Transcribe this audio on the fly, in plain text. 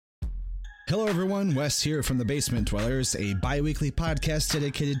Hello everyone, Wes here from The Basement Dwellers, a bi-weekly podcast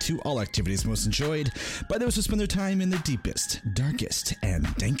dedicated to all activities most enjoyed by those who spend their time in the deepest, darkest, and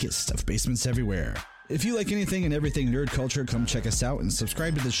dankest of basements everywhere. If you like anything and everything nerd culture, come check us out and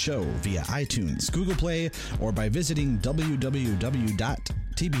subscribe to the show via iTunes, Google Play, or by visiting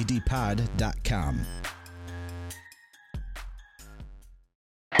www.tbdpod.com.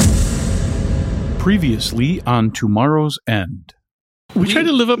 Previously on Tomorrow's End. We try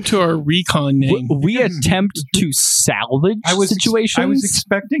to live up to our recon name. We attempt to salvage situations. I was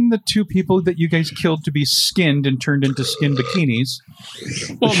expecting the two people that you guys killed to be skinned and turned into skin bikinis.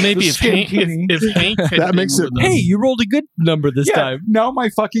 Well, maybe if Hank had that makes it. Hey, you rolled a good number this time. Now my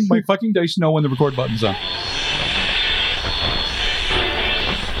fucking dice know when the record button's on.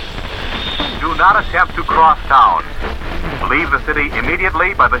 Do not attempt to cross town. Leave the city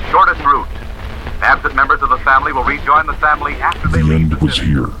immediately by the shortest route. Absent members of the family will rejoin the family after they leave the end was city.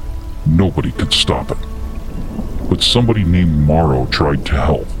 here. Nobody could stop it. But somebody named Morrow tried to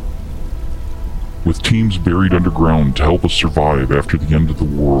help. With teams buried underground to help us survive after the end of the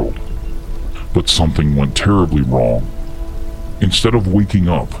world. But something went terribly wrong. Instead of waking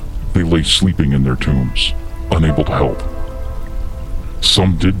up, they lay sleeping in their tombs, unable to help.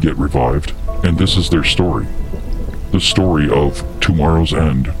 Some did get revived, and this is their story. The story of Tomorrow's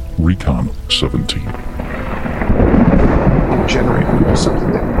End, Recon 17. Generate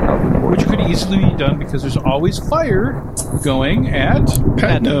something that Which could easily be done because there's always fire going at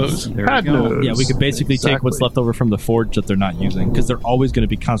Pat knows. There Pat we go. knows. Yeah, we could basically take what's left over from the forge that they're not using because they're always going to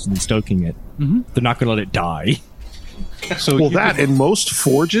be constantly stoking it. Mm-hmm. They're not going to let it die. So well, you that could- in most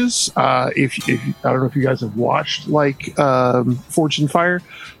forges, if I don't know if you guys have watched like Forged in Fire,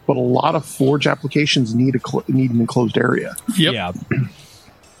 but a lot of forge applications need an enclosed area. Yep. Yeah.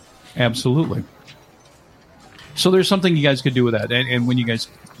 Absolutely. So there's something you guys could do with that, and when you guys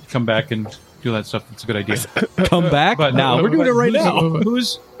come back and do that stuff, it's a good idea. Come back? But now. We're doing it right now.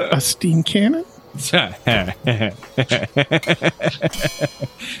 Who's A steam cannon?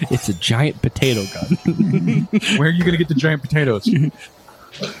 It's a giant potato gun. where are you going to get the giant potatoes?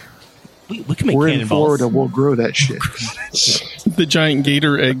 We can make We're in cannonballs. Florida, we'll grow that shit. The giant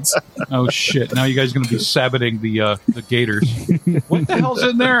gator eggs. Oh shit! Now you guys are going to be sabbating the gators. What the hell's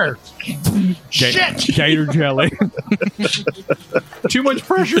in there? Shit! Gator jelly. Too much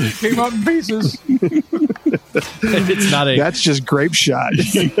pressure. Came out in pieces. It's not a. That's just grape shot.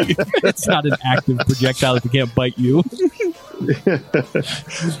 It's not an active projectile that can't bite you.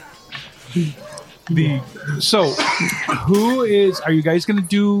 So, who is? Are you guys going to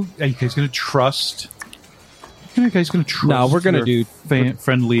do? Are you guys going to trust? Are you guys going to trust? No, we're going to do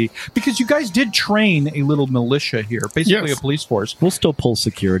friendly because you guys did train a little militia here, basically Yes. a police force. We'll still pull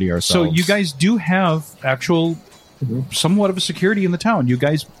security So ourselves. you guys do have actual, somewhat of a security in the town. You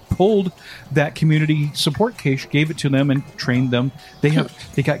guys pulled that community support case, gave it to them, and trained them. They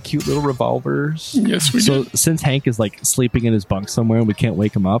got cute little revolvers. Yes, we So do. since Hank is like sleeping in his bunk somewhere and we can't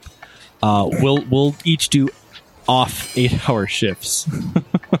wake him up, we'll each do off 8-hour shifts.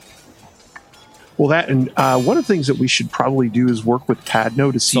 Well, that and one of the things that we should probably do is work with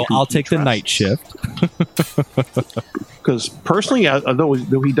Padno to see. So who I'll he take the trusts. night shift. Because personally,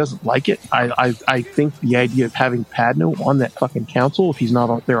 though he doesn't like it, I think the idea of having Padno on that fucking council, if he's not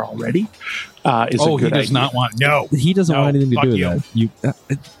out there already, is a Oh, good he does idea. not want. No, He doesn't No, want anything to fuck do with you. that.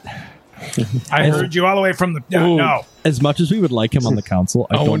 I heard you all the way from the. Ooh. No, As much as we would like him on the council,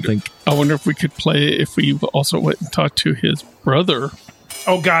 I don't think. I wonder if we could play it if we also went and talked to his brother.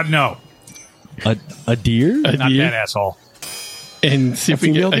 oh God, no, A deer? A not deer, that asshole. and see if we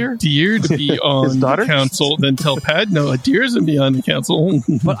female get deer? a deer to be on daughter? the council. Then tell Pat, no, a deer's going to be on the council.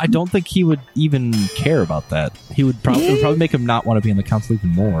 But I don't think he would even care about that. He would probably, it would probably make him not want to be in the council even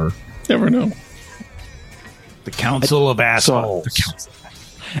more. Never know. The Council of Assholes.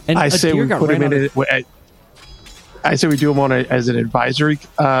 And I a say deer we got put him ran in. out of- I say we do him on as an advisory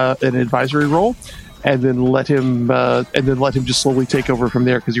role, and then let him just slowly take over from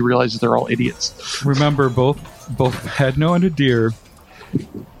there because he realizes they're all idiots. Remember, both Padno and Adir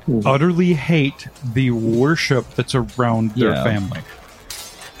utterly hate the worship that's around their Yeah. family.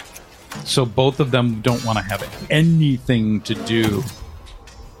 So both of them don't want to have anything to do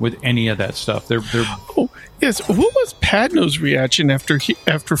with any of that stuff. They're Oh, yes. What was Padno's reaction after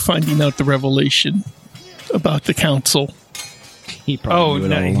finding out the revelation about the council? He probably oh knew it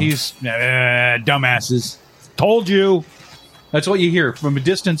no, all along. he's dumbasses. Told you. That's what you hear from a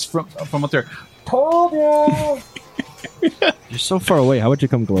distance from up there. Told you. You're so far away. How would you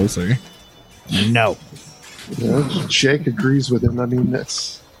come closer? No. Jake agrees with him. I mean,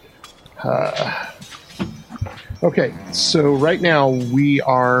 that's Okay, so right now we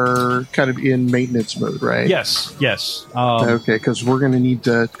are kind of in maintenance mode, right? Yes. Okay, because we're going to need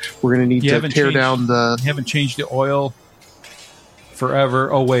to tear down the. You haven't changed the oil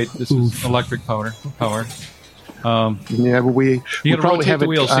forever. Oh wait, this is electric power. Yeah, but we You got to probably rotate have the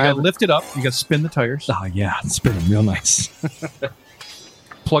wheels. So you got to lift it up. You got to spin the tires. Oh yeah, spin them real nice.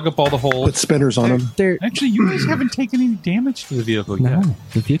 Plug up all the holes. put spinners on them. Actually, you guys haven't taken any damage to the vehicle yet. No,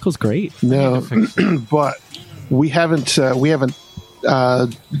 the vehicle's great. No, but we haven't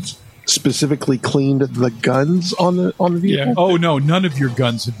specifically cleaned the guns on the vehicle. Yeah. Oh no, none of your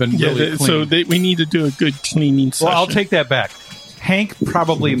guns have been really clean. So we need to do a good cleaning session. Well, I'll take that back. Hank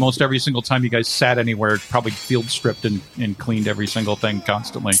probably most every single time you guys sat anywhere probably field stripped and cleaned every single thing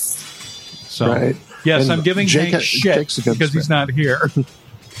constantly. So Right. yes, And I'm giving Jake Hank shit Jake's a good because he's not here.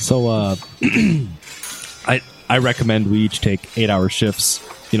 So I recommend we each take 8-hour shifts.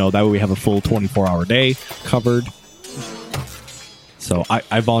 That way we have a full 24-hour day covered. So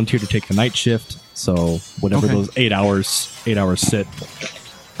I volunteered to take the night shift. So whatever Okay. those 8 hours sit,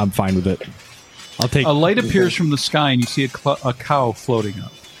 I'm fine with it. I'll take. A light appears from the sky and you see a cow floating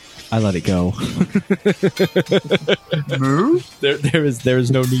up. I let it go. Move? There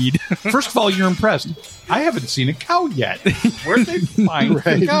is no need. First of all, you're impressed. I haven't seen a cow yet. Where'd they find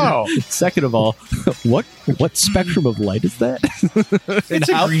a cow? Second of all, what spectrum of light is that? It's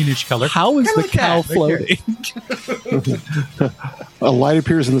a greenish color. How is Kinda the like cow that, right floating? A light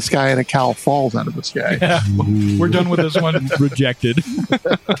appears in the sky and a cow falls out of the sky. Yeah, we're done with this one. Rejected.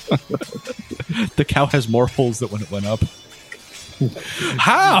 The cow has more holes than when it went up.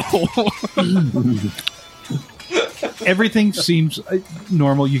 How? Everything seems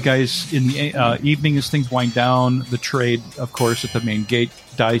normal. You guys, in the evening, as things wind down, the trade, of course, at the main gate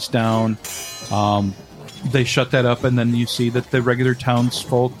dies down. They shut that up, and then you see that the regular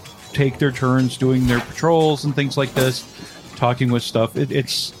townsfolk take their turns doing their patrols and things like this, talking with stuff.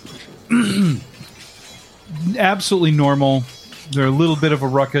 It's absolutely normal. There's a little bit of a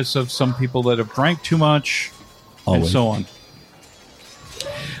ruckus of some people that have drank too much, and so on.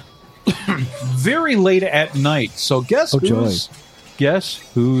 Very late at night. So guess who's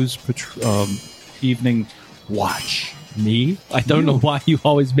evening watch? Me? I don't know why you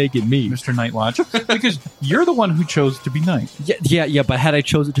always make it me. Mr. Night Watch. Because you're the one who chose to be night. Yeah, but had I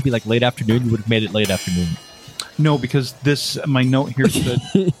chosen to be like late afternoon, you would have made it late afternoon. No, because my note here said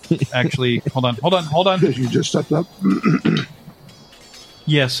actually hold on. Because you just stepped up.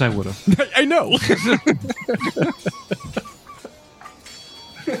 Yes, I would have. I know.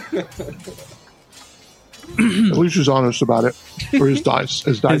 At least he's honest about it. Or his dice are.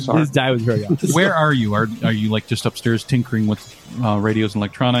 His die was very honest. Where are you? Are you like just upstairs tinkering with radios and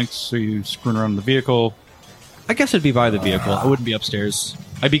electronics? Are you screwing around in the vehicle? I guess I'd be by the vehicle. I wouldn't be upstairs.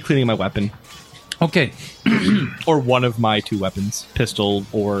 I'd be cleaning my weapon. Okay. Or one of my two weapons, pistol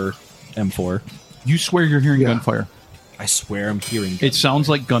or M4. You swear you're hearing gunfire. I swear I'm hearing gunfire. It sounds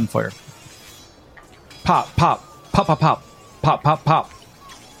like gunfire. Pop, pop, pop, pop, pop, pop, pop, pop.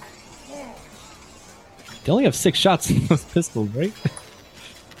 They only have 6 shots in those pistols, right?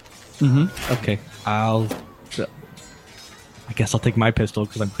 Mm-hmm. Okay, I guess I'll take my pistol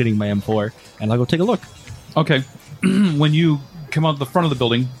because I'm cleaning my M4, and I'll go take a look. Okay. When you come out the front of the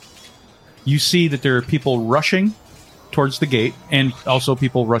building, you see that there are people rushing towards the gate and also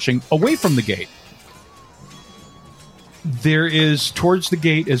people rushing away from the gate. There is, towards the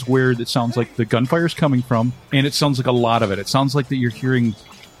gate is where it sounds like the gunfire is coming from, and it sounds like a lot of it. It sounds like that you're hearing...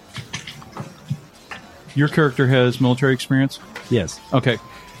 Your character has military experience? Yes. Okay.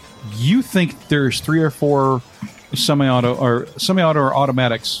 You think there's 3 or 4 semi-auto or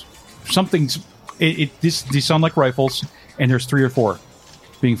automatics. These sound like rifles, and there's 3 or 4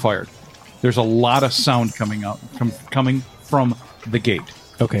 being fired. There's a lot of sound coming from the gate.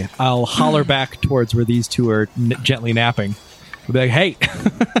 Okay, I'll holler back towards where these two are gently napping. I'll be like, hey!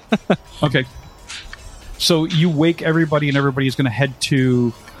 Okay. So you wake everybody, and everybody's going to head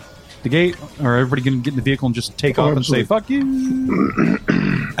to the gate, or everybody going to get in the vehicle and just take off and say, fuck you?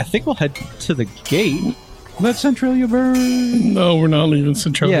 I think we'll head to the gate. Let Centralia burn. No, we're not leaving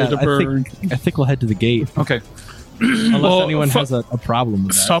Centralia to burn. I think we'll head to the gate. Okay. Unless anyone has a problem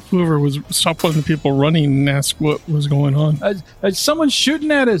with that. Stop one of the people running and ask what was going on. Someone's shooting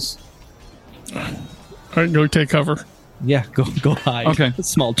at us. All right, go take cover. Yeah, go hide. Okay.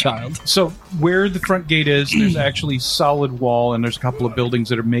 Small child. So where the front gate is, there's actually solid wall, and there's a couple of buildings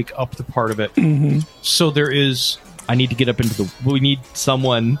that make up the part of it. Mm-hmm. So there is... I need to get up into we need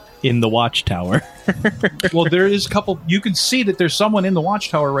someone in the watchtower. Well, there is a couple... You can see that there's someone in the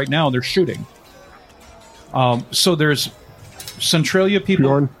watchtower right now, and they're shooting. So there's Centralia people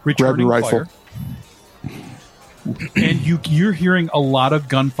Bjorn, grab returning your rifle. fire. And you're hearing a lot of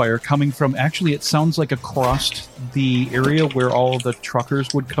gunfire coming from, actually, it sounds like across the area where all the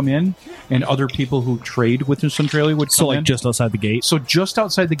truckers would come in and other people who trade with Centralia would come So, like, in. just outside the gate? So just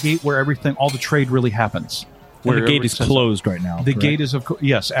outside the gate where all the trade really happens. Where Where the gate is closed right now. The correct? gate is,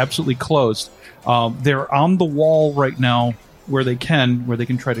 yes, absolutely closed. They're on the wall right now where they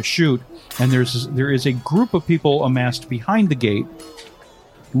can try to shoot. And there is a group of people amassed behind the gate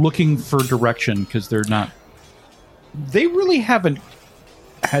looking for direction because they really haven't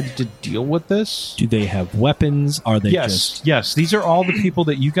had to deal with this. Do they have weapons? Are they Yes. These are all the people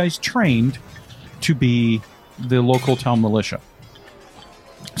that you guys trained to be the local town militia.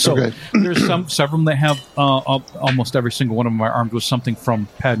 So there's several that have almost every single one of them are armed with something from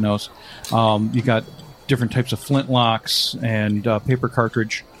Padnos. You got different types of flintlocks and paper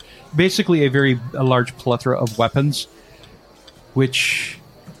cartridge. Basically, a large plethora of weapons, which,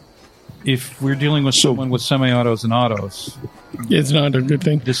 if we're dealing with someone with semi-autos and autos, it's not a good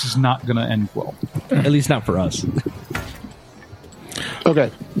thing. this is not going to end well. At least not for us.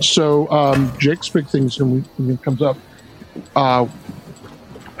 Okay, so Jake's big things when it comes up.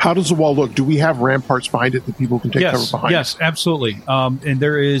 How does the wall look? Do we have ramparts behind it that people can take cover behind? Yes, absolutely. And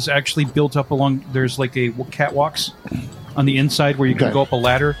there is actually built up there's like a catwalks on the inside where you can go up a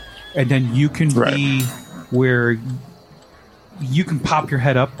ladder, and then you can be where you can pop your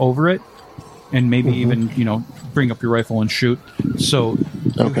head up over it and maybe even, bring up your rifle and shoot. So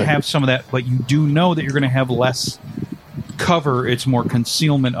you have some of that, but you do know that you're going to have less cover. It's more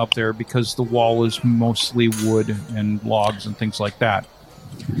concealment up there because the wall is mostly wood and logs and things like that.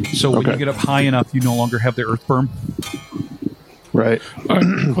 So when you get up high enough, you no longer have the earth berm. Right.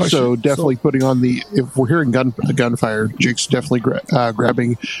 So definitely putting on if we're hearing gunfire, Jake's definitely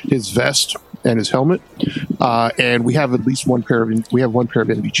grabbing his vest and his helmet. And we have at least one pair of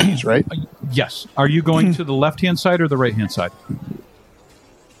NVGs, right? Yes. Are you going to the left-hand side or the right-hand side?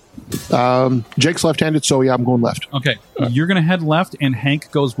 Jake's left-handed, so yeah, I'm going left. Okay. You're going to head left, and Hank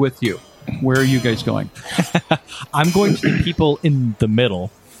goes with you. Where are you guys going? I'm going to the people in the middle,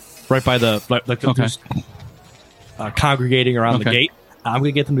 right by the congregating around the gate. I'm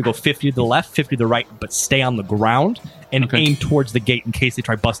going to get them to go 50 to the left, 50 to the right, but stay on the ground and aim towards the gate in case they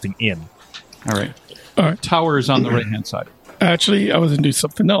try busting in. All right. Tower is on the right-hand side. Actually, I was going to do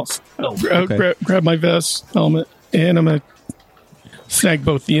something else. Grab my vest, helmet, and I'm going to snag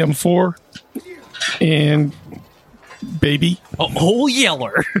both the M4 and baby. Oh,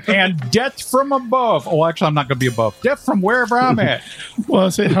 yeller. And death from above. Oh, actually, I'm not going to be above. Death from wherever I'm at. Well, I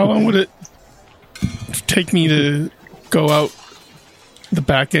say, how long would it take me to go out the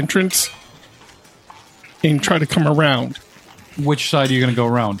back entrance and try to come around? Which side are you going to go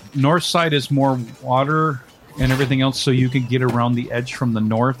around? North side is more water and everything else, so you can get around the edge from the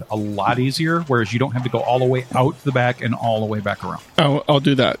north a lot easier, whereas you don't have to go all the way out the back and all the way back around. I'll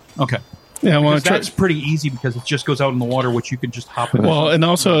do that. Okay. Yeah, that's pretty easy because it just goes out in the water, which you can just hop in. Well, and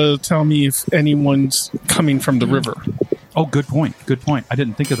also tell me if anyone's coming from the river. Oh, good point. Good point. I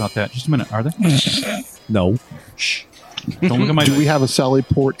didn't think about that. Just a minute. Are they? No. Shh. Don't look at my. Do we have a Sally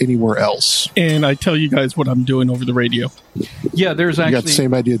Port anywhere else? And I tell you guys what I'm doing over the radio. Yeah, there's actually. You got the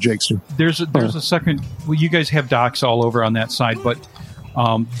same idea, Jake's. There's a second. Well, you guys have docks all over on that side, but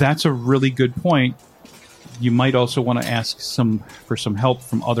that's a really good point. You might also want to ask for some help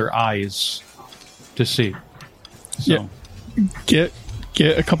from other eyes to see. So. Yeah.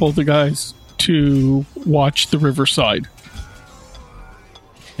 Get a couple of the guys to watch the riverside.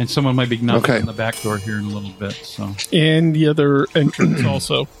 And someone might be knocking on the back door here in a little bit. So. And the other entrance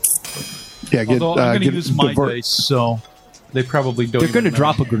also. Yeah, although I'm going to use my dice, so they probably don't. They're going to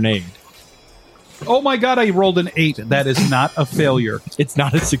drop a grenade. Oh my god, I rolled an 8. That is not a failure. It's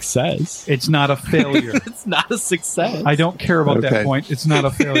not a success. It's not a failure. It's not a success. I don't care about that point. It's not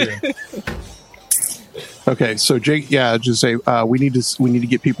a failure. Okay, so Jake, just say we need to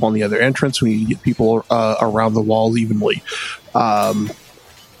get people on the other entrance. We need to get people around the wall evenly.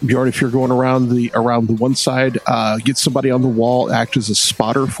 Bjorn, if you're going around the one side, get somebody on the wall, act as a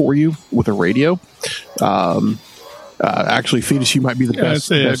spotter for you with a radio. Actually, Fetus, you might be the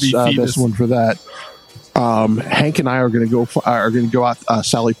best one for that. Hank and I are going to go out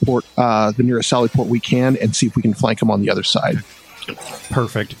Sally Port, the nearest Sally Port we can, and see if we can flank them on the other side.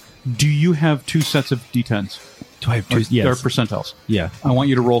 Perfect. Do you have 2 sets of D10s? Do I have 2? Yes. They're percentiles. Yeah. I want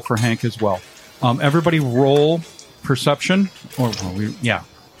you to roll for Hank as well. Everybody roll perception.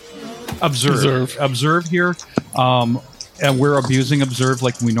 Observe. Observe here. And we're abusing observe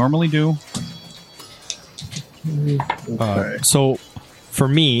like we normally do. So for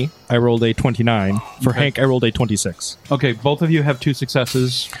me, I rolled a 29. For Hank, I rolled a 26. Okay, both of you have 2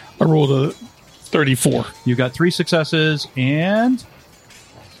 successes. I rolled a 34. You got 3 successes, and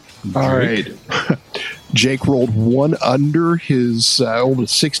All right. Jake rolled 1 under his old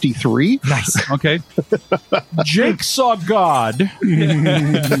 63. Nice. okay. Jake saw God.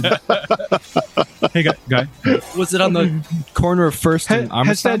 Hey, guy. Was it on the corner of First and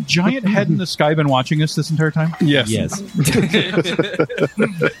Has that giant head in the sky been watching us this entire time? Yes. Yes.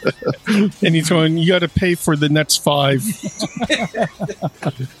 And he's going, you got to pay for the next 5.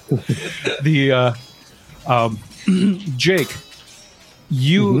 Jake,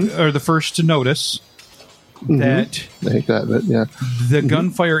 you are the first to notice that I think that, but yeah. the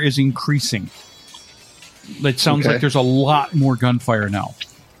gunfire is increasing. It sounds Okay. like there's a lot more gunfire now.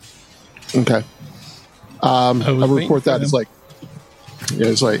 Okay. I'll report that. It's like,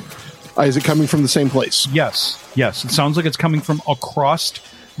 is it coming from the same place? Yes. It sounds like it's coming from across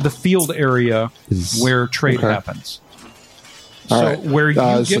the field area where trade happens. All So right. where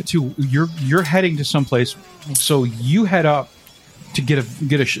you get to, you're heading to someplace. So you head up to get a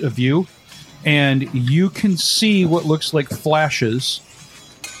view, and you can see what looks like flashes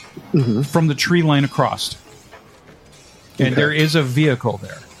from the tree line across. And there is a vehicle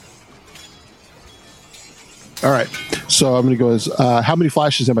there. All right. So I'm going to go as, how many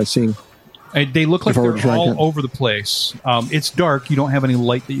flashes am I seeing? They look like If I were to they're try all and- over the place. It's dark. You don't have any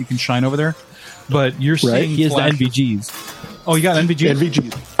light that you can shine over there. But you're seeing He has the flashes. NVGs. Oh, you got NVG?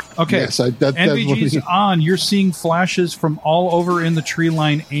 NVG. Okay. Yes, that's NVG's what on. You're seeing flashes from all over in the tree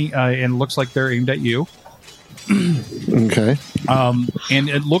line, and looks like they're aimed at you. Okay. And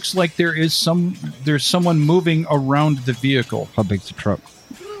it looks like there's someone moving around the vehicle. How big's the truck?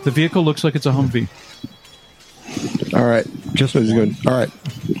 The vehicle looks like it's a Humvee. All right. Just So he's one? going, all right.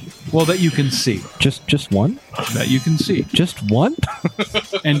 Well, that you can see. Just one? That you can see. Just one?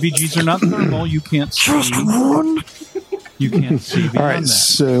 NVGs are not thermal. You can't see. Just one? You can't see beyond All right.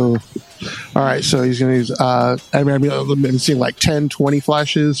 that. So he's going to use, I'm seeing like 10, 20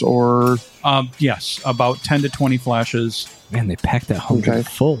 flashes or. Yes, about 10 to 20 flashes. Man, they packed that Humvee Okay.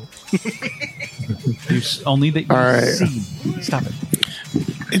 full. Only that you All right. see. Stop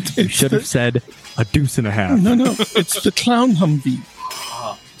it. You should have said a deuce and a half. No, it's the clown Humvee.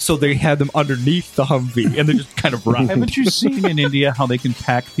 So they had them underneath the Humvee, and they just kind of ride. Haven't you seen in India how they can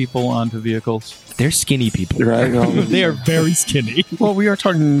pack people onto vehicles? They're skinny people. Right. They are very skinny. Well, we are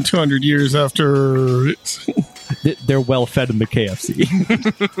talking 200 years after. They're well fed in the KFC.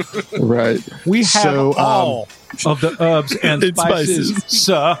 Right. We have So, all of the herbs and And spices, spices.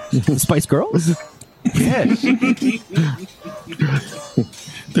 sir. Spice Girls? Yes.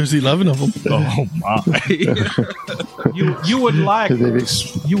 There's 11 of them. Oh my! You would like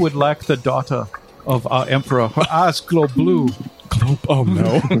the daughter of our emperor. Her eyes glow blue. Oh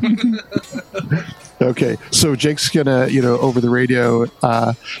no! Okay, so Jake's gonna, over the radio,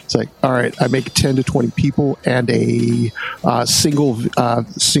 it's like, all right, I make 10 to 20 people and a single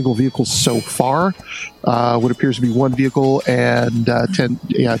vehicle so far. What appears to be one vehicle and 10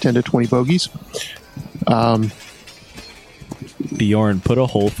 to 20 bogies. Bjorn, put a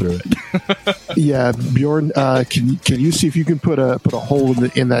hole through it. Yeah, Bjorn, can you see if you can put a hole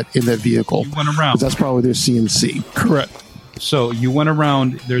in that vehicle? You went around. 'Cause that's probably their CNC. Correct. So you went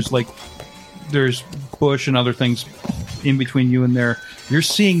around. There's bush and other things in between you and there. You're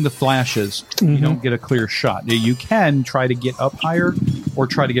seeing the flashes. You don't get a clear shot. You can try to get up higher or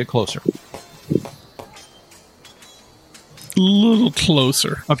try to get closer. A little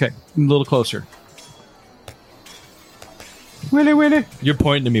closer. Okay, a little closer. Willy. You're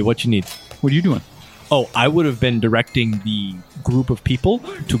pointing to me. What you need? What are you doing? Oh, I would have been directing the group of people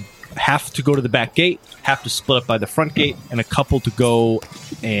to have to go to the back gate, have to split up by the front gate, and a couple to go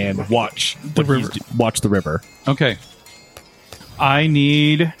and watch the river. Watch the river. Okay. I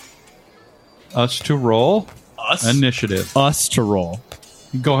need us to roll initiative. Us to roll.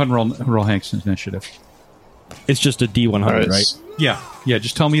 Go ahead and roll Hank's initiative. It's just a D100, All right? Yeah.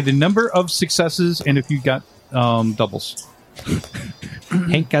 Just tell me the number of successes and if you got doubles.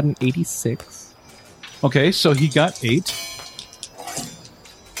 Hank got an 86. Okay, so he got 8.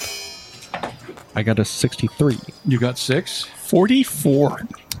 I got a 63. You got 6. 44.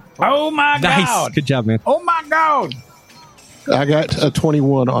 Oh my Nice. god! Good job, man. Oh my god! I got a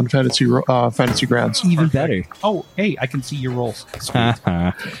 21 on fantasy grounds. Even better. Oh, hey, I can see your rolls.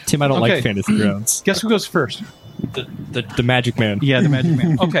 Tim, I don't Okay. like fantasy grounds. Guess who goes first? The Magic Man. Yeah, the Magic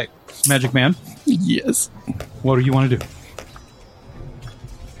Man. Okay, Magic Man, Yes. what do you want to do?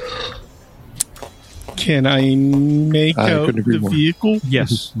 Can I make I out couldn't agree the more. vehicle?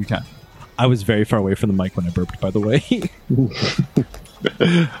 Yes, you can. I was very far away from the mic when I burped, by the way.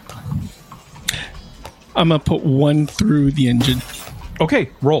 I'm going to put one through the engine. Okay,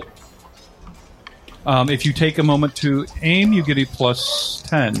 roll. If you take a moment to aim, you get a plus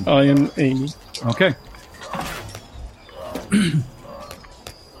 10. I am aiming. Okay.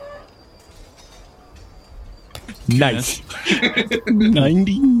 Nice.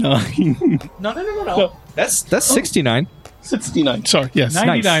 99. No. That's 69. 69. Sorry. Yes.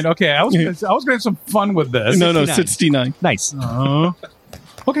 99. Okay, I was going to have some fun with this. No, 69. 69. Nice.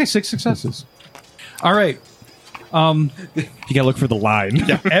 Okay, 6 successes. All right. You gotta look for the line.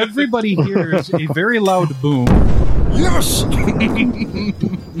 Yeah, everybody hears a very loud boom. Yes!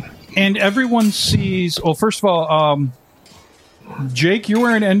 And everyone sees... Well, first of all, Jake, you're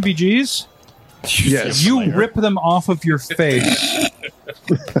wearing NVGs? Yes. You rip them off of your face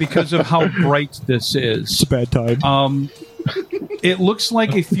because of how bright this is. It's a bad time. It looks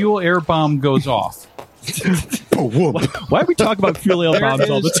like a fuel air bomb goes off. Why are we talking about fuel air bombs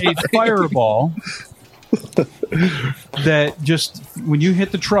all the There is time? a fireball that just... When you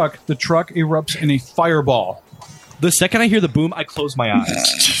hit the truck erupts in a fireball. The second I hear the boom, I close my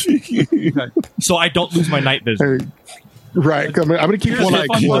eyes. So I don't lose my night vision. Right. I'm going to keep Here's one the eye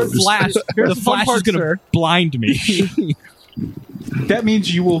fun part. closed. Here's The the fun flash part, is going sir. to blind me. That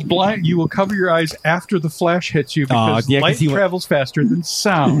means you will cover your eyes after the flash hits you because yeah, 'cause light he went- travels faster than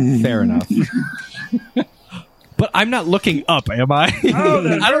sound. Fair enough. But I'm not looking up, am I? Oh,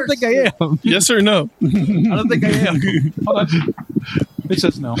 that I don't think I am. Yes or no? I don't think I am. Hold on. It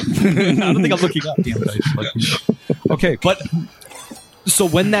says no. I don't think I'm looking up. Damn dice. Okay, But so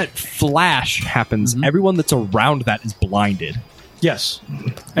when that flash happens, everyone that's around that is blinded. yes.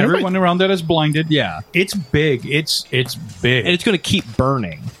 Everyone around that is blinded. Yeah. It's big. It's big. And it's going to keep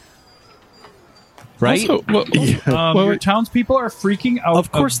burning. Right? Also, your townspeople are freaking out.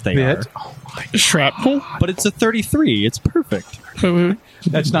 Of course a they bit. are. shrapnel? But it's a 33. It's perfect.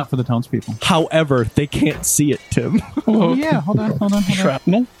 That's not for the townspeople. However, they can't see it, Tim. Oh yeah, hold on.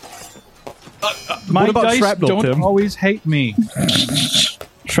 Shrapnel? My What about dice shrapnel, don't Tim? always hate me.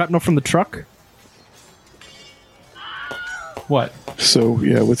 Shrapnel from the truck? What? So,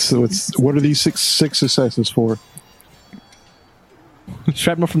 yeah, what are these six successes for?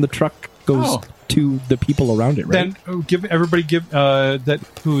 Shrapnel from the truck goes to the people around it, right? Then give that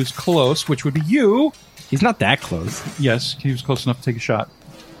who's close, which would be you. He's not that close. Yes, he was close enough to take a shot.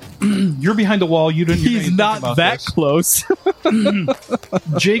 You're behind the wall. You didn't. He's not that close.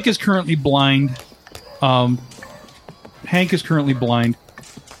 Jake is currently blind. Hank is currently blind.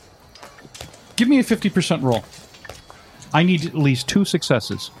 Give me a 50% roll. I need at least 2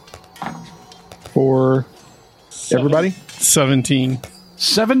 successes. For everybody? 17.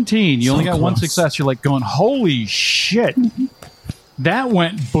 17. You only got 1 close. success. You're like going, holy shit. That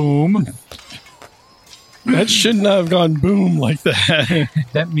went boom. That should not have gone boom like that.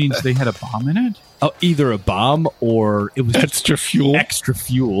 That means they had a bomb in it? Oh, either a bomb or it was Extra fuel. extra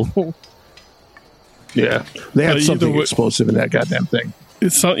fuel. Yeah. They had either something way- explosive in that goddamn thing.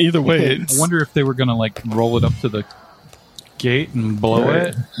 It's not either way. I It's, wonder if they were going to like roll it up to the gate and blow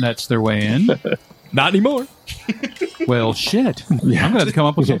it. That's their way in. Not anymore. Well, shit. I'm going to have to come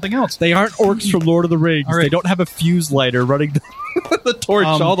up with something else. They aren't orcs from Lord of the Rings. All right. They don't have a fuse lighter running the torch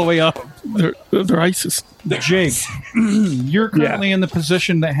all the way up. they're ISIS. Jake, you're currently in the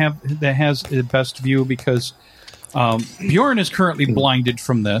position that has the best view because Bjorn is currently blinded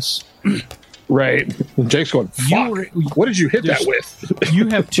from this. Right. Jake's going, fuck. What did you hit that with? You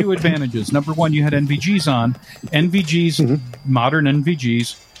have 2 advantages. Number 1, you had NVGs on. NVGs, modern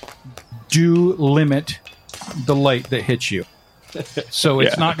NVGs, do limit the light that hits you. So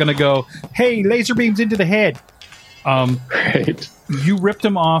it's not going to go, hey, laser beams into the head. Right. You ripped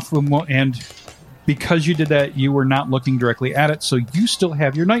them off, and because you did that, you were not looking directly at it, so you still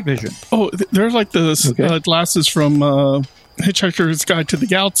have your night vision. Oh, they're like the glasses from Hitchhiker's Guide to the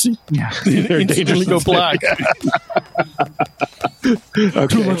Galaxy. Yeah. They instantly go black. Okay.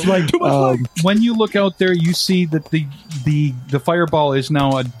 Too much light. When you look out there, you see that the fireball is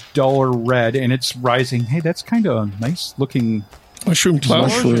now a duller red, and it's rising. Hey, that's kind of a nice looking Mushroom cloud.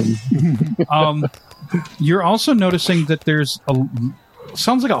 Mushroom. You're also noticing that there's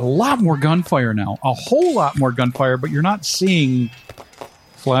sounds like a lot more gunfire now. A whole lot more gunfire, but you're not seeing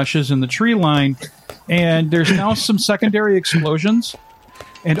flashes in the tree line. And there's now some secondary explosions.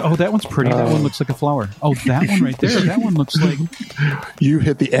 And, oh, that one's pretty. That one looks like a flower. Oh, that one right there. That one looks like... You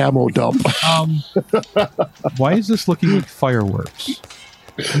hit the ammo dump. Why is this looking like fireworks?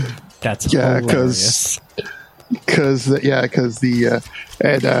 That's Yeah, hilarious. because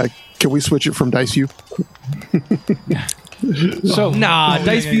can we switch it from dice view? So,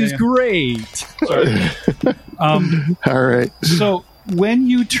 Dice View's great. All right. So when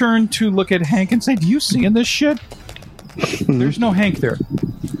you turn to look at Hank and say, do you see in this shit? There's no Hank there.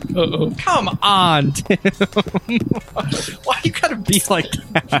 Uh-oh. Come on, Tim. Why you gotta be like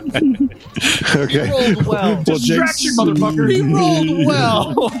that? Okay. He rolled well. Distraction, motherfucker. He rolled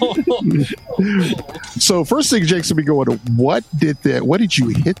well. So first thing, Jake's gonna be going, what did you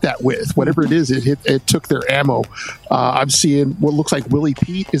hit that with? Whatever it is, it took their ammo. I'm seeing what looks like Willie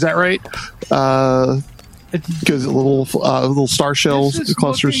Pete. Is that right? Because little star shells,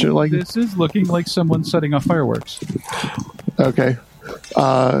 clusters, shit like this is looking like someone setting off fireworks. Okay.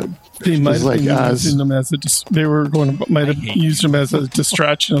 They might like, have using them as might have used them as a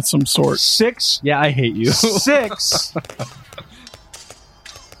distraction of some sort. 6. Yeah, I hate you. 6.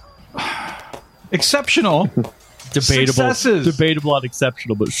 Exceptional. Debatable on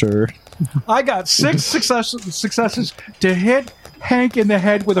exceptional, but sure. I got 6 successes to hit Hank in the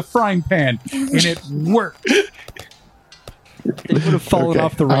head with a frying pan, and it worked. It would have fallen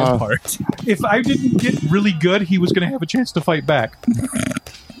off the rampart. If I didn't get really good, he was going to have a chance to fight back.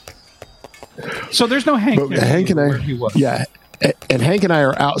 So there's no Hank. But Hank and I, yeah, and Hank and I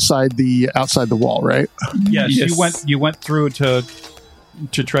are outside the wall, right? Yes. You went through to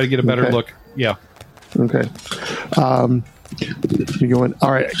try to get a better look. Yeah. Okay. You're going,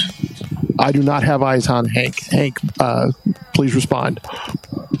 all right. I do not have eyes on Hank. Hank, please respond.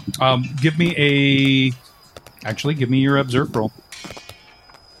 Give me your observe roll.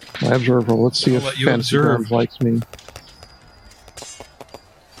 My observe roll. Let's see if Fantasy Grounds likes me.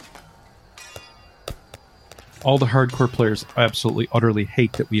 All the hardcore players absolutely, utterly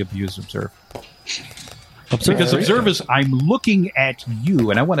hate that we abuse observe. Because observe is, I'm looking at you,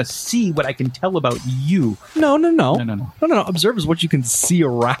 and I want to see what I can tell about you. No. Observe is what you can see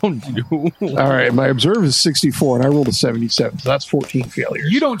around you. All right, my observe is 64, and I rolled a 77, so that's 14 failures.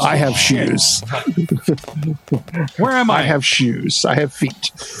 You don't. I have shoes. Where am I? I have shoes. I have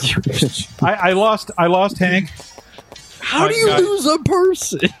feet. I lost Hank. How do you lose a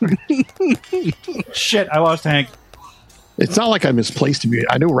person? Shit, I lost Hank. It's not like I misplaced him.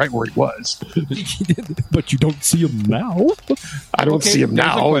 I know right where he was. But you don't see him now? I don't see him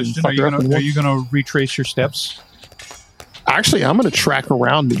now. Are you going to retrace your steps? Actually, I'm going to track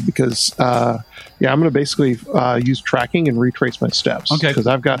around me because, I'm going to basically use tracking and retrace my steps. Okay. Because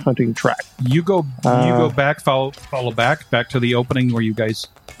I've got hunting track. You go back, follow back to the opening where you guys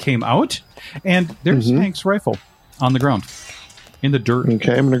came out, and there's Hank's rifle on the ground in the dirt.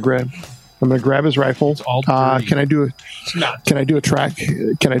 Okay, I'm going to grab his rifle. It's all dirty. Can I do a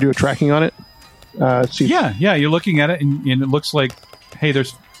tracking on it? See yeah. You're looking at it, and it looks like, hey,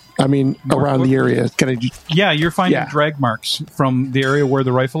 there's. I mean, around the area. Can I? You're finding drag marks from the area where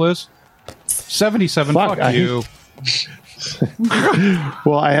the rifle is. 77. Fuck you.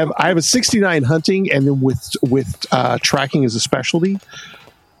 Well, I have a 69 hunting, and then with tracking as a specialty.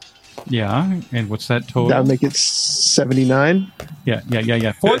 Yeah, and what's that total? That would make it 79. Yeah.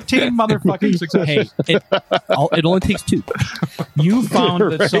 14 motherfucking successes. Hey, it only takes 2. You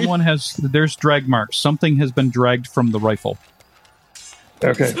found that someone there's drag marks. Something has been dragged from the rifle.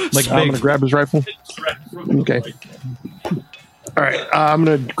 Okay. Like I'm going to grab his rifle. Okay. All right. I'm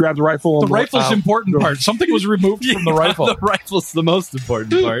going to grab the rifle. The rifle's the important part. Something was removed from the rifle. The rifle's the most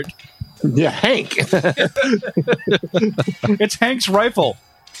important part. Yeah, Hank. It's Hank's rifle.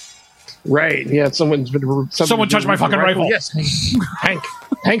 Right. Yeah, someone touched my fucking rifle. Yes,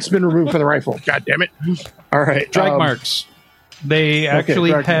 Hank's been removed from the rifle. God damn it. All right. Drag marks. They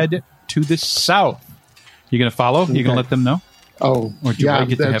actually head to the south. You going to follow? You going to let them know? Oh, or do I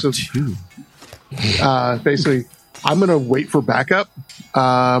get to have 2? Basically, I'm going to wait for backup.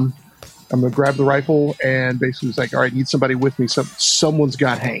 I'm going to grab the rifle and basically it's like, all right, need somebody with me. Someone's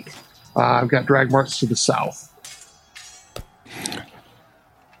got Hank. I've got drag marks to the south.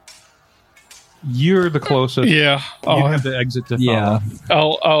 You're the closest. Yeah. You have the exit to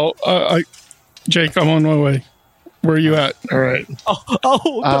follow. I'll Jake, I'm on my way. Where are you at? All right.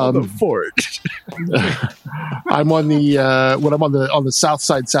 The fort. I'm on the on the south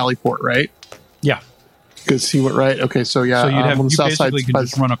side Sallyport, right? Yeah. Because he went right. Okay, so yeah. So you'd have, on the you south side. basically can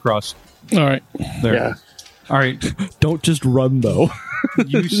just run across. All right. There. Yeah. All right. Don't just run though.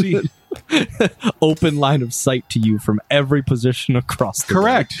 You see open line of sight to you from every position across the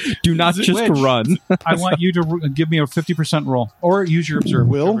correct way. Do not just run. I want you to give me a 50% roll or use your observe.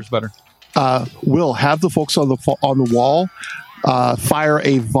 Whichever's better. Will have the folks on the wall fire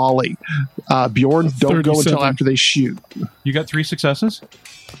a volley. Bjorn, don't 37. Go until after they shoot. You got 3 successes?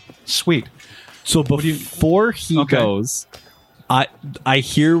 Sweet. So before he goes, I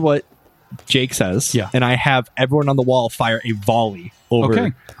hear what Jake says, and I have everyone on the wall fire a volley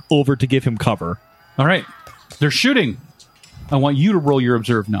over to give him cover. All right. They're shooting. I want you to roll your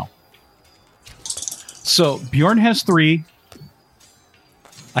observe now. So Bjorn has 3.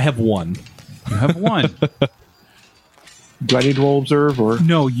 I have one. You have one. Do I need to roll observe or?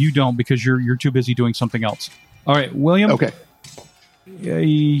 No, you don't, because you're too busy doing something else. All right, William. Okay.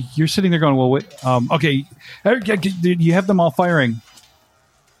 You're sitting there going, well, wait, okay. You have them all firing,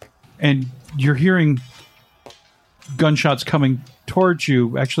 and you're hearing gunshots coming towards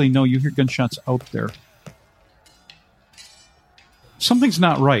you. Actually, no, you hear gunshots out there. Something's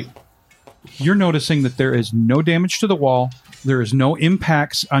not right. You're noticing that there is no damage to the wall, there is no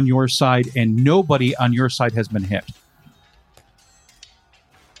impacts on your side, and nobody on your side has been hit.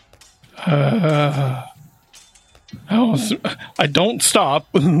 I don't stop,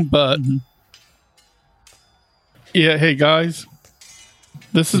 but yeah, hey guys,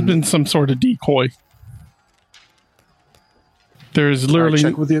 this has been some sort of decoy. There's literally,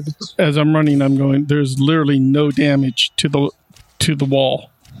 check with the others. as I'm running, I'm going, there's literally no damage to the wall.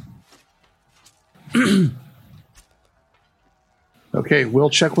 Okay, we'll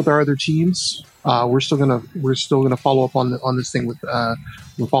check with our other teams. We're still gonna follow up on this thing with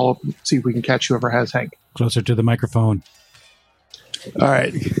we'll follow up, see if we can catch whoever has Hank. Closer to the microphone. All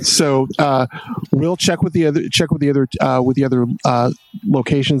right, so we'll check with the other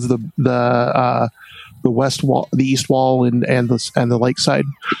locations, the west wall, the east wall, and the lake side.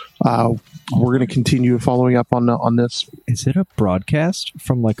 We're going to continue following up on this. Is it a broadcast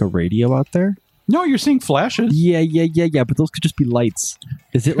from like a radio out there? No, you're seeing flashes. Yeah. But those could just be lights.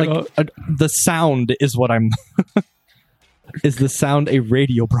 Is it like the sound is what I'm... Is the sound a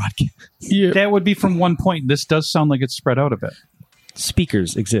radio broadcast? Yeah, That would be from one point. This does sound like it's spread out a bit.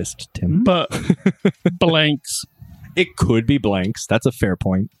 Speakers exist, Tim. but blanks. It could be blanks. That's a fair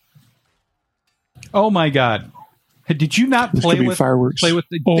point. Oh my God! Did you not This play could be with fireworks?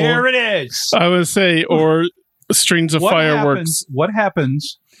 There it is. I would say, or strings of fireworks. What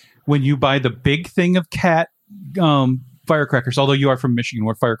happens when you buy the big thing of cat firecrackers? Although you are from Michigan,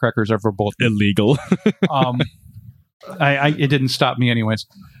 where firecrackers are for both Illegal. It didn't stop me anyways.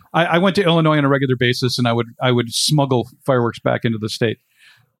 I went to Illinois on a regular basis, and I would smuggle fireworks back into the state.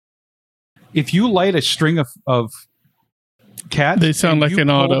 If you light a string of cats, They sound like an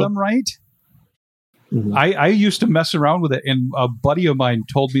pull auto. them right. Mhm. I used to mess around with it, and a buddy of mine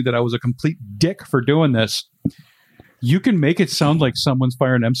told me that I was a complete dick for doing this. You can make it sound like someone's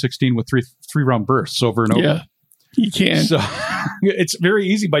firing M16 with three round bursts over and over. Yeah, you can. So it's very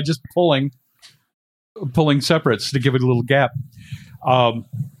easy by just pulling separates to give it a little gap.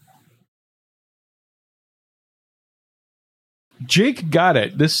 Jake got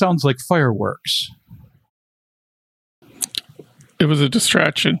it. This sounds like fireworks. It was a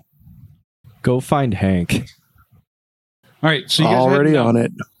distraction. Go find Hank. All right, so you guys Already heading on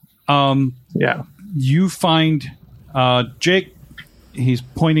down. it. Yeah. You find Jake. He's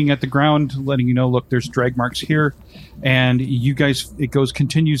pointing at the ground, letting you know, look, there's drag marks here. And you guys, it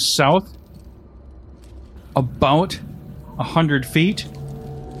continues south about 100 feet,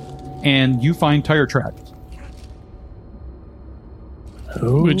 and you find tire tracks.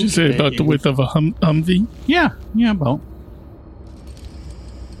 Would you say about the width of a Humvee? Yeah, about.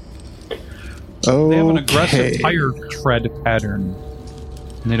 They have an aggressive tire tread pattern.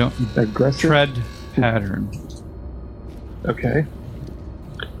 And they don't Aggressive tread pattern. Okay.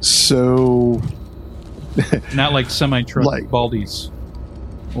 So Not like semi-truck Like- baldies.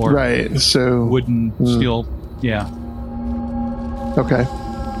 Or right. So wooden, steel. Yeah. okay.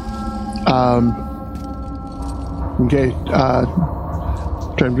 Okay.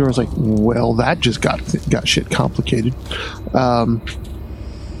 Trevor was like, well, that just got shit complicated.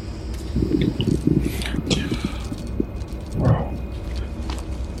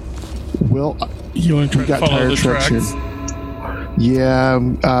 Well, You want to we try got to follow tire the tracks tracks? here. Yeah,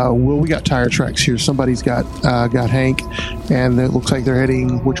 well, we got tire tracks here. Somebody's got Hank, and it looks like they're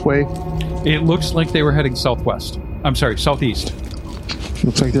heading which way? It looks like they were heading southwest. I'm sorry, southeast.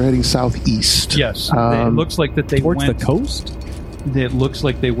 Looks like they're heading southeast. Yes. It looks like that they Towards went... the coast? It looks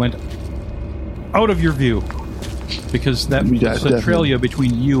like they went out of your view. Because that Yeah, puts a definitely. trail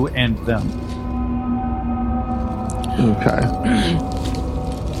between you and them. Okay.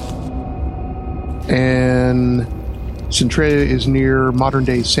 And Centralia is near modern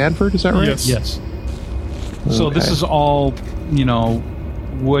day Sanford, is that right? Yes. Yes. So this Okay. is all,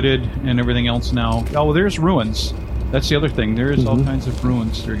 wooded and everything else now. Oh, well, there's ruins. That's the other thing. There is all kinds of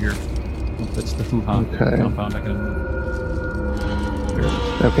ruins through here. Oh, that's the hoo-ha Okay. compound. I gotta move.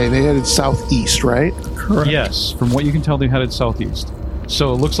 Okay, they headed southeast, right? Correct. Yes, from what you can tell, they headed southeast.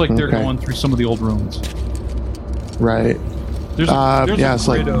 So it looks like they're Okay. going through some of the old ruins. Right. There's yeah, a it's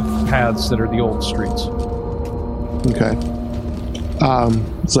like- grid of paths that are the old streets. Okay.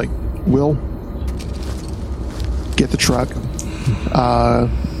 It's like, Will, get the truck.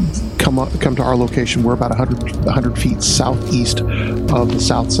 come to our location. We're about 100 feet southeast of the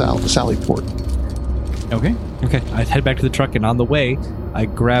South Sally Port. Okay. Okay, I head back to the truck, and on the way, I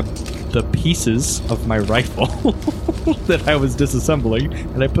grab the pieces of my rifle that I was disassembling,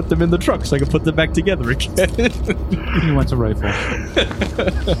 and I put them in the truck so I can put them back together again. He wants a rifle.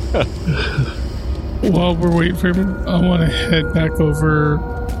 While we're waiting for him, I want to head back over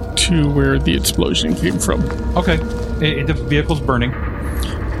to where the explosion came from. Okay. The vehicle's burning.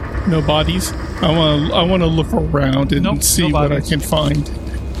 No bodies. I want to look around and see no what I bodies. can find.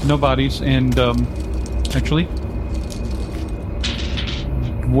 No bodies. And actually,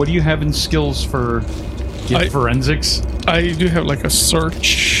 what do you have in skills for forensics? I do have like a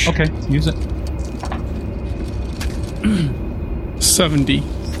search. Okay, use it. 70.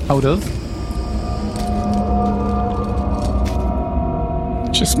 Out of?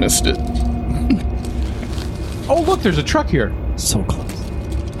 Just missed it. Oh, look, there's a truck here. So close.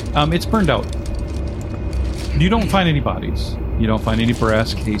 It's burned out. You don't find any bodies. You don't find any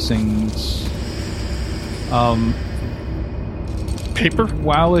brass casings. Paper?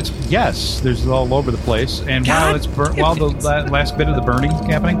 While it's there's all over the place, and while it's while the last bit of the burning is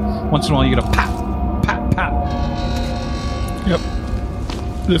happening, once in a while you get a pop, pop, pop. Yep.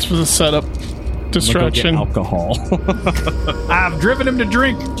 This was a setup. Distraction. Alcohol. I've driven him to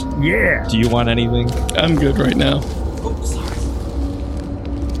drink. Yeah. Do you want anything? I'm good right now.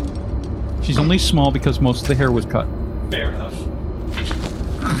 She's only small because most of the hair was cut. Fair enough.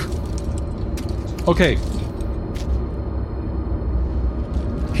 Okay.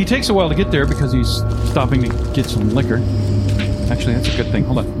 He takes a while to get there because he's stopping to get some liquor. Actually, that's a good thing.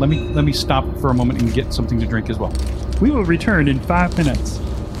 Hold on. Let me stop for a moment and get something to drink as well. We will return in 5 minutes.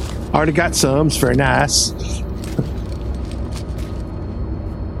 Already got some. It's very nice.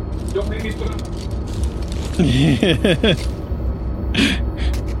 Don't make me put up.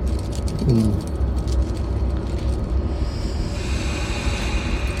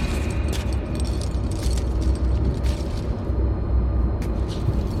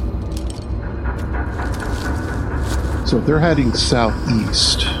 So if they're heading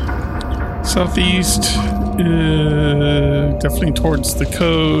southeast. Southeast, definitely towards the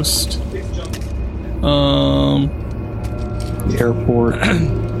coast. The airport.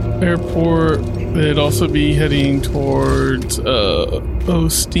 Airport. They'd also be heading towards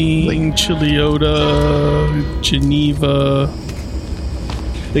Osteen, Chiliota, Geneva.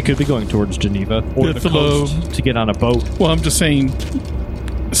 They could be going towards Geneva or the Buffalo. coast to get on a boat. Well, I'm just saying,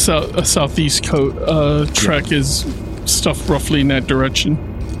 a southeast trek is stuff roughly in that direction.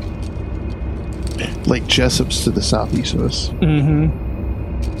 Lake Jessup's to the southeast of us. Mm-hmm.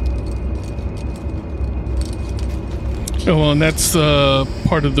 Oh, well, and that's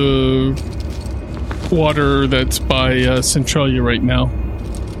part of the water that's by Centralia right now.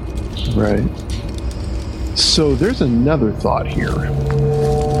 Right. So there's another thought here.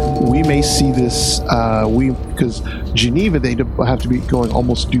 We may see this. Because Geneva, they have to be going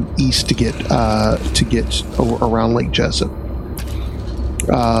almost due east to get around Lake Jessup.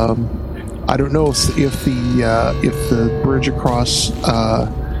 I don't know if the bridge across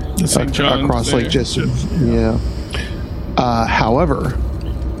The St. John's across there. Lake Jessup. Yeah. However,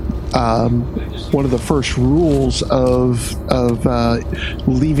 one of the first rules of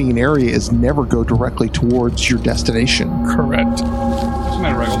leaving an area is never go directly towards your destination. Correct. What's the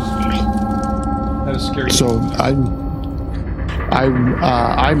matter, Ruggles? That is scary. So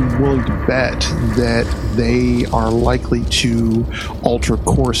I'm willing to bet that they are likely to alter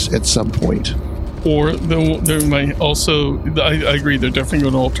course at some point. Or there might also, I agree, they're definitely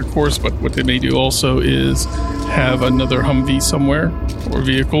going to alter course, but what they may do also is have another Humvee somewhere or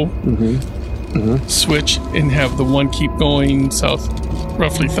vehicle, switch and have the one keep going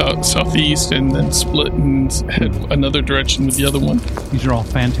roughly southeast, and then split and head another direction with the other one. These are all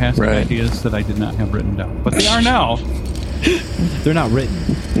fantastic Right. ideas that I did not have written down, but they are now. They're not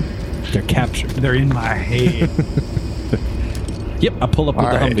written. They're captured. They're in my head. Yep, I pull up with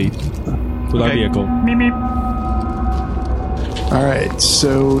All the right. Humvee. With our vehicle. Meep, meep. All right,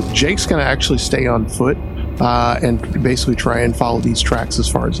 so Jake's going to actually stay on foot and basically try and follow these tracks as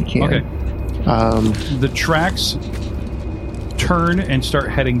far as he can. Okay. The tracks turn and start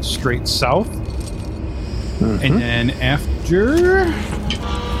heading straight south. And then after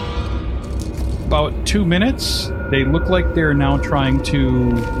about 2 minutes, they look like they're now trying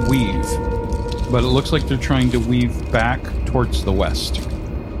to weave. But it looks like they're trying to weave back towards the west.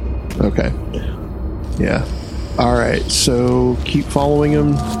 Okay. Yeah. All right. So keep following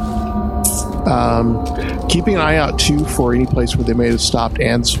them. Keeping an eye out too for any place where they may have stopped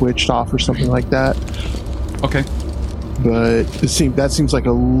and switched off or something like that. Okay. but that seems like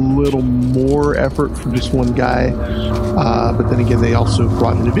a little more effort from just one guy. But then again, they also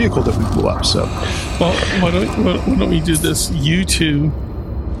brought in a vehicle that we blew up. So, well, why don't we do this? You two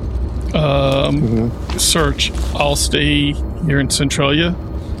search. I'll stay here in Centralia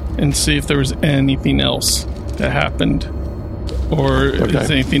and see if there was anything else that happened, or if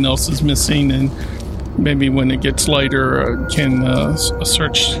anything else is missing, and maybe when it gets lighter, I can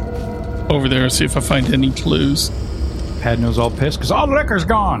search over there and see if I find any clues. Padno's all pissed because all the liquor's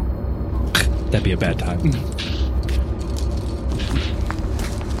gone. That'd be a bad time.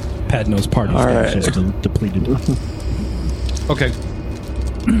 Padno's party stash is depleted. Okay.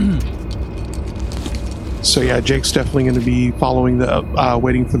 So yeah, Jake's definitely going to be following the,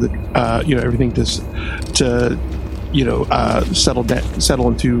 waiting for the, everything to settle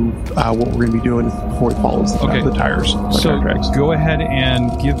into what we're going to be doing before he follows the tires. So go ahead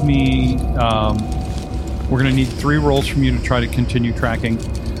and give me. We're going to need 3 rolls from you to try to continue tracking.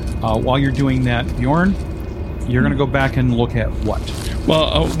 While you're doing that, Bjorn, you're going to go back and look at what?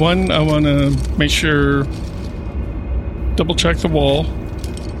 Well, one, I want to make sure, double check the wall.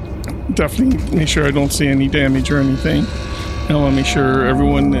 Definitely make sure I don't see any damage or anything. And I want to make sure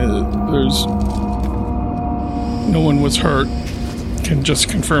everyone, no one was hurt. Can just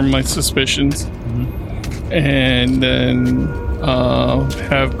confirm my suspicions. Mm-hmm. And then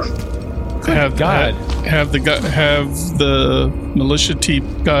have the militia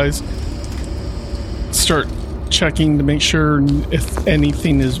team guys start checking to make sure if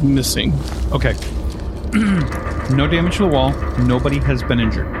anything is missing. Okay. No damage to the wall. Nobody has been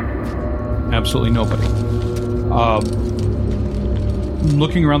injured. Absolutely nobody.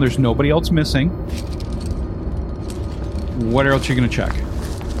 Looking around, there's nobody else missing. What else are you going to check?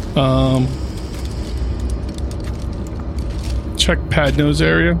 Check Padno's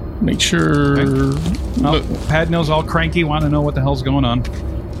area. Make sure... Okay. Padno's all cranky, want to know what the hell's going on.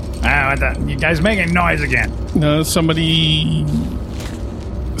 You guys making noise again. No, somebody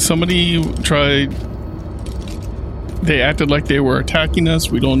tried... They acted like they were attacking us.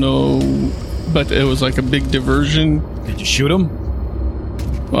 We don't know, but it was like a big diversion. Did you shoot them?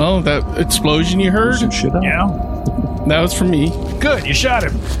 Well, that explosion you heard? Yeah. That was from me. Good, you shot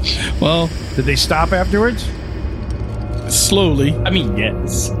him. Well... Did they stop afterwards? Slowly. I mean,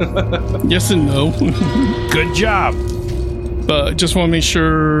 yes. Yes and no. Good job. But just want to make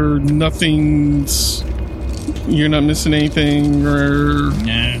sure nothing's... You're not missing anything, or...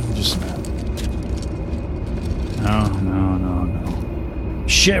 Yeah, just... No.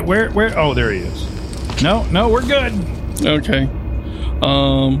 Shit, where? Oh, there he is. No, we're good. Okay.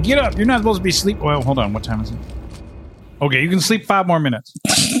 Get up. You're not supposed to be sleeping. Well, hold on. What time is it? Okay, you can sleep 5 more minutes.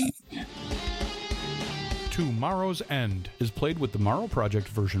 Tomorrow's End is played with the Morrow Project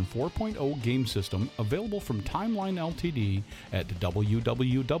version 4.0 game system, available from Timeline Ltd at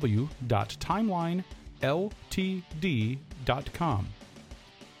www.timelineltd.com.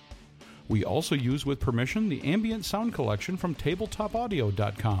 We also use with permission the ambient sound collection from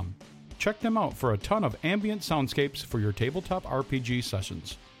tabletopaudio.com. Check them out for a ton of ambient soundscapes for your tabletop RPG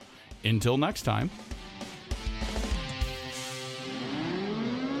sessions. Until next time,